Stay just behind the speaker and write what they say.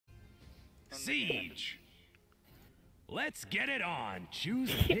Siege. Let's get it on.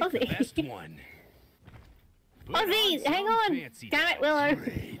 Choose and pick the best one. Ozzy, hang on! Damn it, Willow!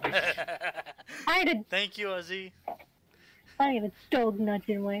 Thank you, Ozzy. I have a dog nut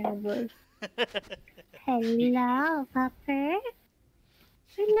in my elbow. Hello, Pupper.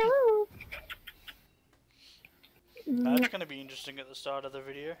 Hello. That's gonna be interesting at the start of the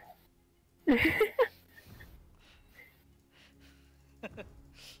video.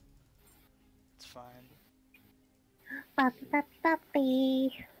 It's fine. Puppy, puppy,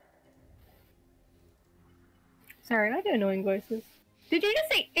 puppy. Sorry, I do annoying voices. Did you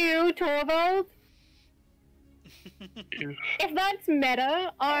just say ew, Torvald? If that's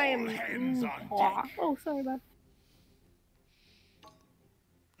meta, I am. Oh, sorry, bud.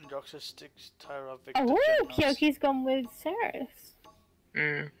 Roxas sticks Tyra Victor. Oh, Kyoki's gone with Ceres.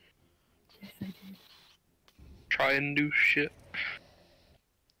 Yeah. Yes, I did. Try and do shit.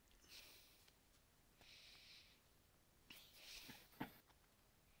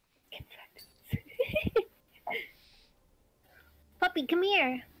 Puppy, come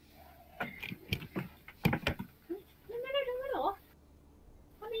here.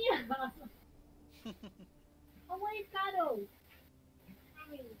 Come here. Away, Shadow.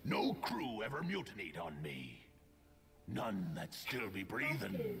 No crew ever mutinied on me. None that still be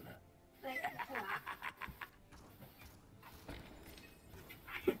breathing.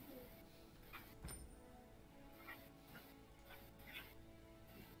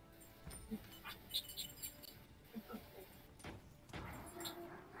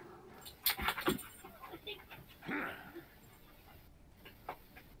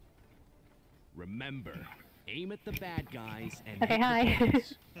 Remember, aim at the bad guys and okay, hi.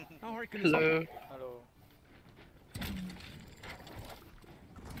 How hard can Hello. Hello.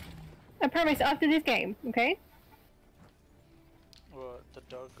 I promise after this game, okay? What, the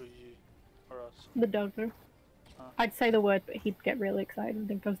dog or you? Or us? The dog. I'd say the word, but he'd get really excited and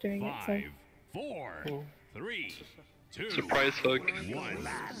think I was doing it, so. 5, 4, 3, 2, Surprise hug. 1.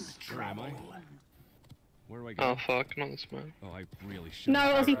 Where am I? Where do I go? Oh fuck, not this man. Oh, I really should. No,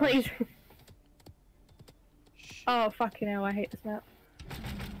 Ozzy, please. Oh, fucking hell, I hate this map.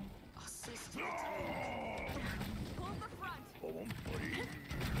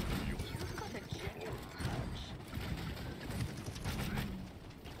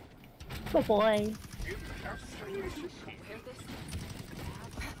 Good boy.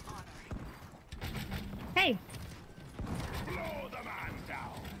 Hey. Blow the man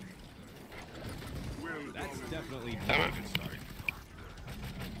down. That's definitely Damn a it. good start.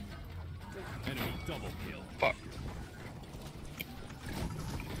 Enemy double kill. Fuck.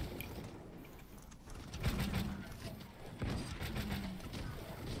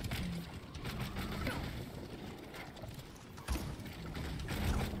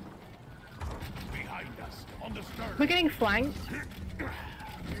 Behind us, on the stern. We're getting flanked.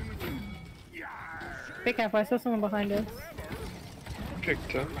 Be careful, I saw someone behind us.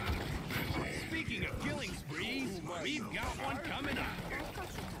 Kicked her. Speaking of killing sprees, we've got one coming up.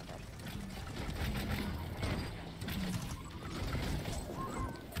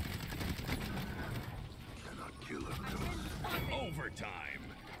 Overtime.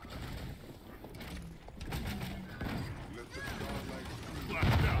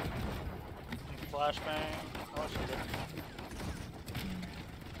 Blacked up. Flashbang. Oh, she did.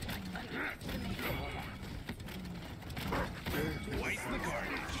 Twice the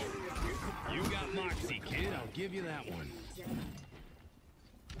carnage. You got Moxie, kid. I'll give you that one.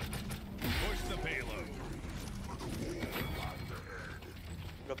 Push the payload.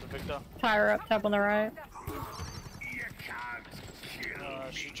 Got the Victor. Tie her up, tap on the right. You can't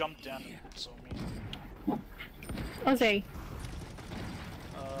kill She jumped down and saw me. Ozzy.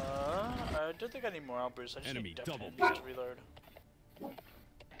 I don't think I need more outbursts. I just Enemy need depth double hands to reload.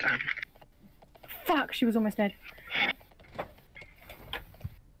 Damn. Fuck, she was almost dead.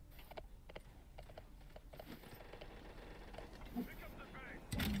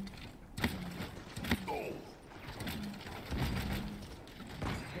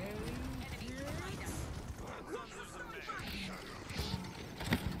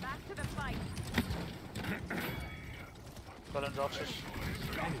 Paladins Roxas.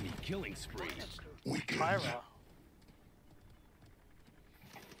 enemy killing spree. Tyra.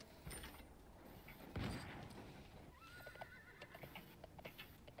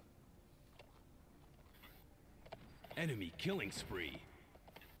 Enemy killing spree.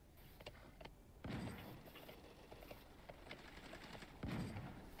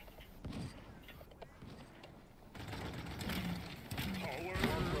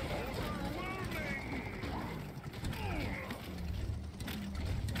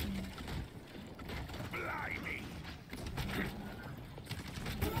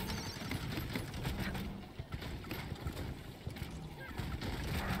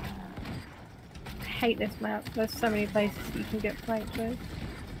 hate this map. There's so many places you can get flanked with.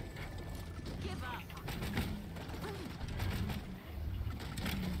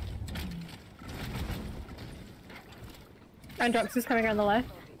 Androx is coming around the left.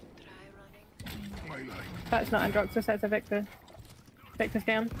 That's not Androxus, that's a Victor. Victor's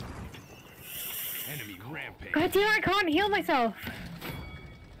down. Enemy rampage. God damn, I can't heal myself!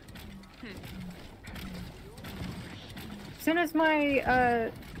 As soon as my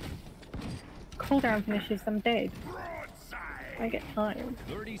cooldown finishes, I'm dead. I get tired.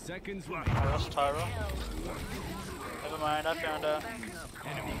 30 seconds Oh, left. that's Tyra. Never mind, I found her.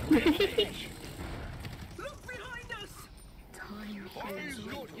 Enemy rampage. Look behind us! Time Eyes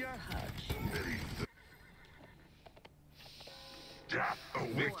got ya.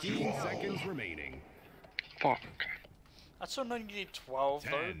 15 seconds remaining. Fuck. That's so annoying you need 12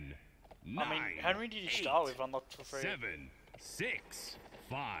 though. 10, 9, I mean, how many did you start with unlocked for free? 7, 6,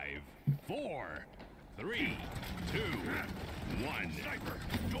 5, 4, 3, 2, 1. Sniper,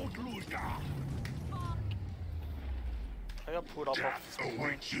 don't lose ya. I got pulled up off the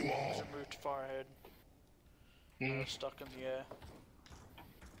point because it moved far ahead. I was stuck in the air.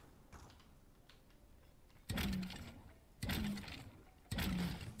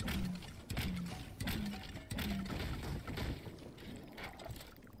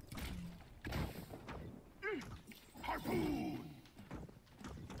 Harpoon.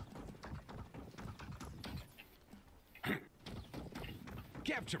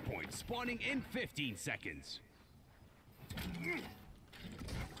 Capture point spawning in 15 seconds.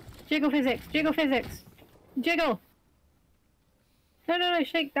 Jiggle physics, jiggle physics! Jiggle! No,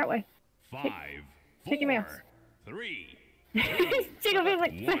 shake that way. 5, Shake your 4, mouse. 3, Jiggle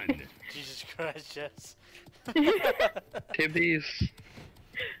physics! 1. Jesus Christ, yes. Tibbies.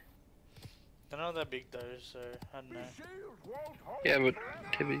 They're not that big though, so I don't know. Yeah, but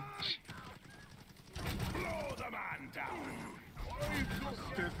Tibbies. Blow the man down.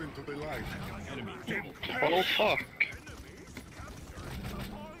 Step into the light. Enemy Oh fuck.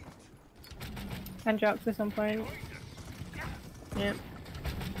 Androx at some point. Yep.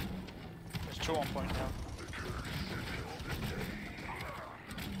 There's 2 on point now.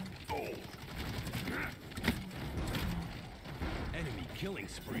 Enemy killing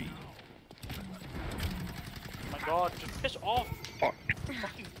spree. Oh my god, just piss off! Fuck.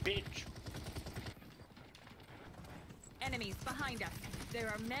 Fucking bitch. Enemies behind us. There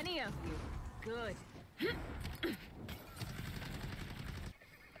are many of you. Good.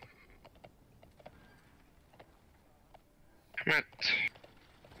 Matt.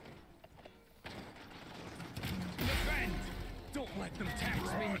 Defend! Don't let them tax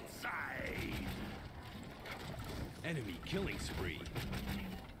me. Enemy killing spree.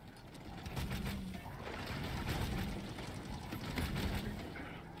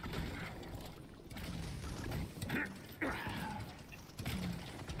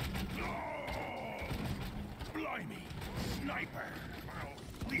 Blimey! Sniper!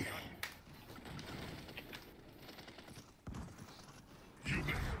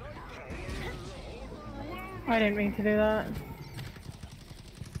 I didn't mean to do that.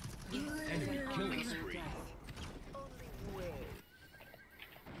 Enemy killing spree.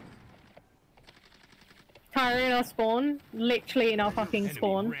 Tyra in our spawn. Literally in our fucking Enemy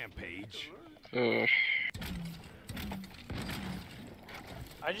spawn. rampage.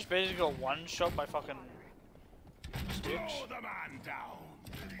 I just basically got one shot by fucking Stitch. Blow the man down.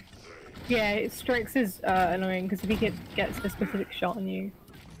 Yeah, Strix is annoying because if he gets the specific shot on you.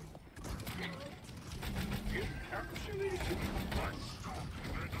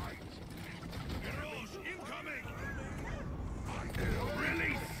 Incoming!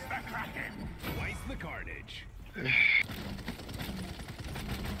 Release the Kraken! Twice the carnage.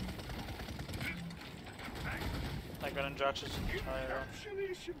 I got injections in the tire.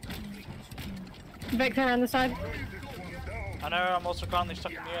 Victor on the side. I know, I'm also currently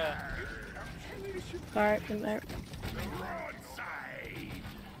stuck in the air. Alright, in there. Broadside.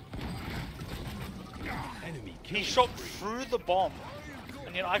 Enemy He killing shot spree. through the bomb.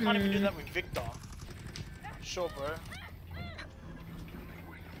 And you know, I can't even do that with Victor. Sure, bro.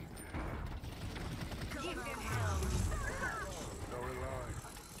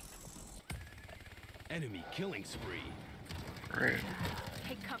 Enemy killing spree. Right.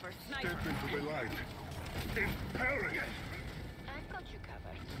 Take cover, sniper. Step into the light. Imperial. I've got you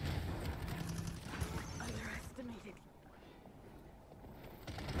covered. Underestimated.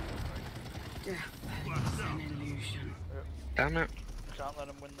 Death is an illusion. Damn it. Can't let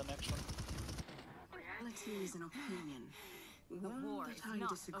him win the next one. Reality is an opinion, one war that is I not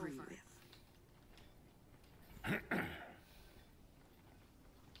disagree over. with.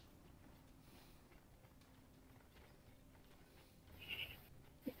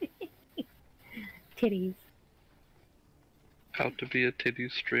 titties. How to be a titty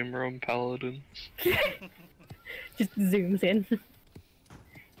streamer on Paladins. Just zooms in.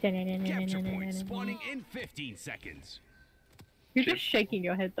 Capture point spawning in 15 seconds. You're just shaking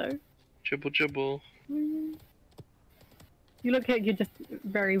your head though. Jibble jibble. You look like you're just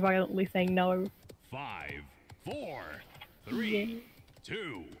very violently saying no. 5, 4, 3,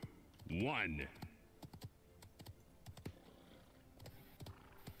 2, 1.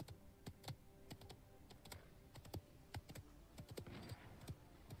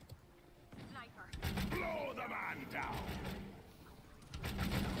 Blow the man down.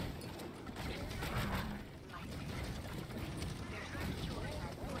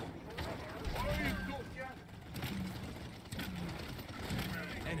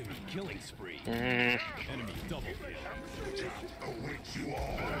 Enemy killing spree. Mm. Enemy double kill. Awaits you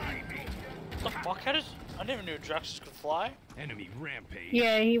all. What the fuck? How does... I never knew Draxus could fly. Enemy rampage.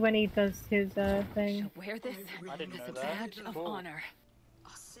 Yeah, when he does his thing. Wear this I didn't know as a that. badge of Cool. honor.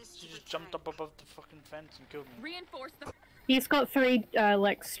 She just jumped up above the fucking fence and killed me. Reinforce the. He's got 3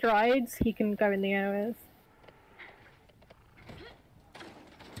 like strides he can go in the air with.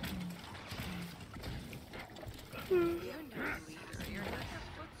 You're like a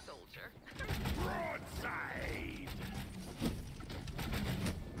foot soldier. Broadside.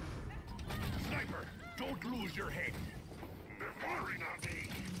 Sniper, don't lose your head. They're firing on me.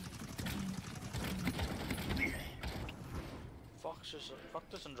 Fuck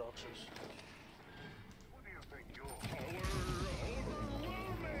this and Droxus. What do you think you're?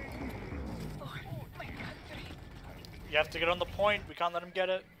 You have to get on the point. We can't let him get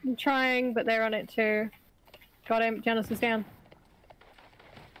it. I'm trying, but they're on it too. Got him. Janice is down.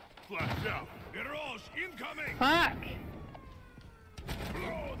 Flash out. Eros incoming. Fuck!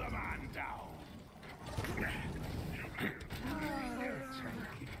 Blow the man down.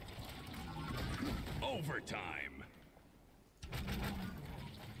 Overtime.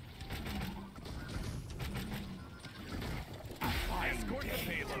 Escort the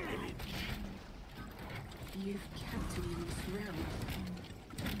payload. You've kept me in this realm.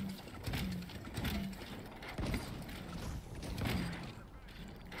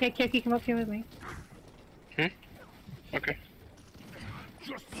 Okay, Kyoki, come up here with me. Okay.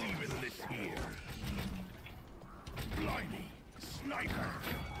 Just leaving this here. Blimey. Sniper.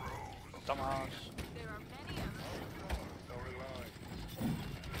 Dumbass. There are many of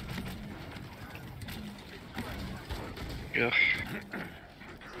Yeah.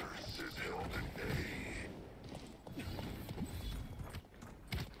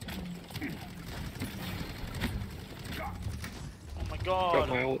 Oh my Got god.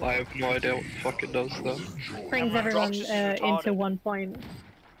 my ult. I have no idea what the fuck it does though. Brings Everyone everyone drops is into retarded. one point.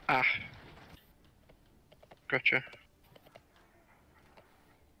 Ah. Gotcha.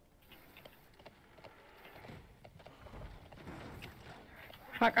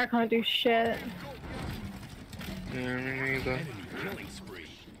 Fuck, I can't do shit. Yeah, me neither. Enemy killing spree.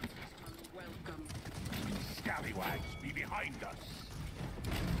 Welcome. Scallywags be behind us.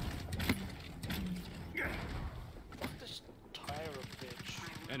 Fuck this Tyra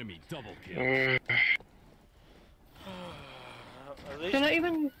bitch. Enemy double kill. At least, They're not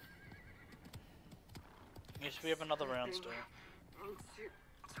even. yes, we have another round still.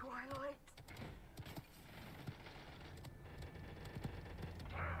 Twilight.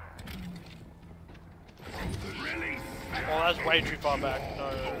 Oh, that's way too far back.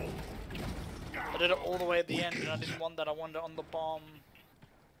 No. I did it all the way at the end and I didn't want that. I wanted it on the bomb.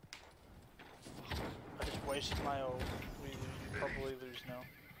 I just wasted my ult. We probably lose now.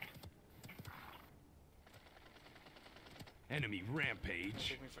 Enemy rampage.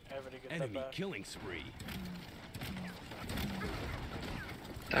 Took me forever to get that Enemy back. killing spree.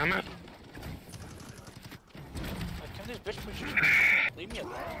 Damn it. Like, can this bitch please just leave me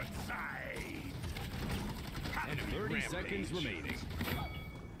alone? Enemy 30 rampage. Seconds remaining.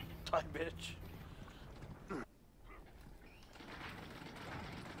 Die, bitch.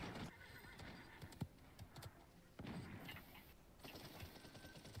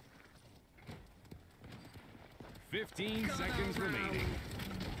 Fifteen seconds remaining.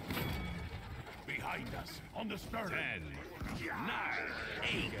 Behind us. On the stern. 10, 9,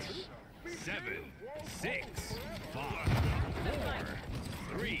 8, 7, 6, 5,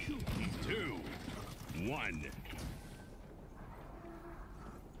 4, 3, 2, 1.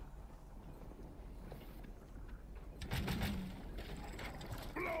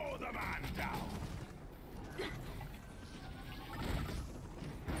 Blow the man down.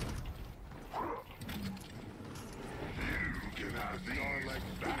 You can have the like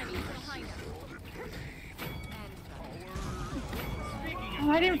enemies behind us. Speaking Oh,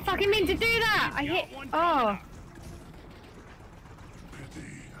 I didn't fucking mean to do that! I hit. Oh. Pity.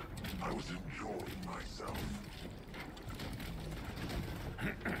 I was enjoying myself.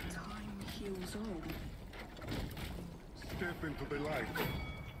 Time heals all. Step into the light.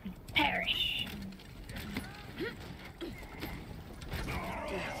 Perish.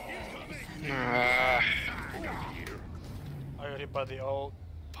 Ah, I got hit by the ult.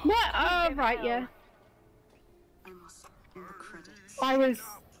 What? Oh, right, yeah. I must end the credits. I was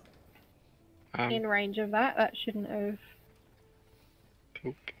in um, range of that. That shouldn't have.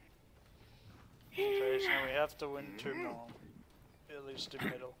 poop. Okay, so we have to win 2 more. At least in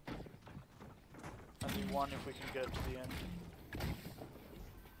middle. Only 1 if we can get to the end.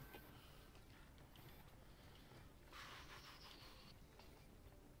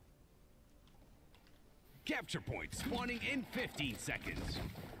 Capture point spawning in 15 seconds.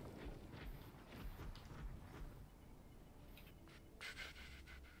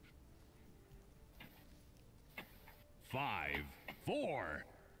 5, 4,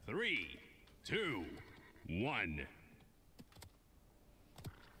 3, 2, 1.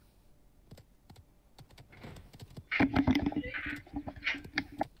 I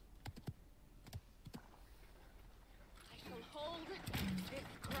shall hold this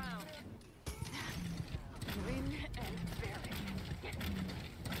ground. Grin and bear it.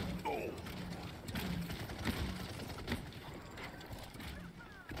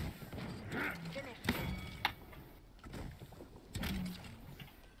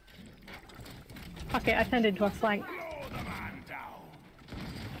 Fuck it, I turned into a flank. Blow the man down.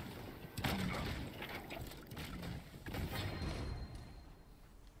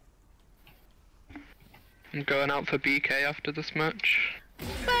 I'm going out for BK after this match.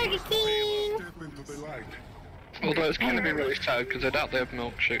 Burger King! Step into the light. Although it's gonna be really sad because I doubt they have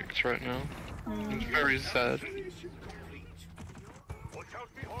milkshakes right now. It's very sad. Watch out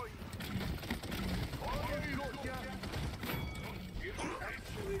behind.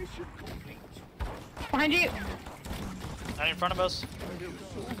 Behind you! And in front of us.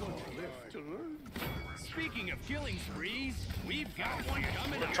 Speaking of killing sprees, we've got one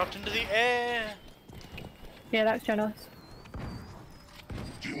coming up. Chopped into the air. Yeah, that's generous.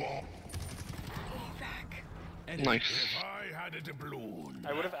 Nice. If I had a doubloon.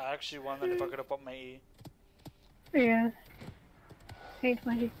 I would have actually won that if I could have put my E. Yeah. Hate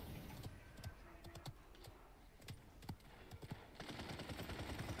my.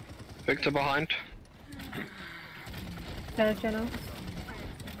 Victor behind. There's general.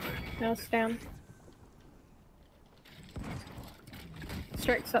 Now down.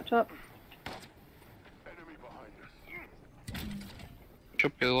 Strix up top. Enemy behind us.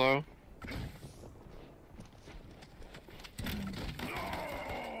 Should be low.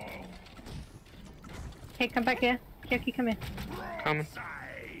 Hey, come back here. Kyoki, come here. Coming.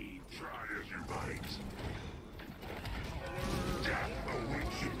 Side. Try as you might.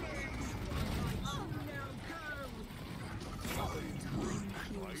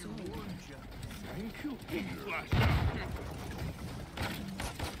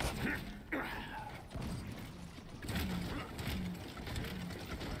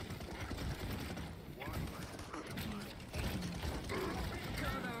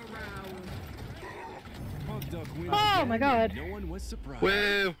 Oh my god. No one was surprised.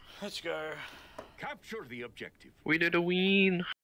 Woo! Let's go. Capture the objective. We did a win.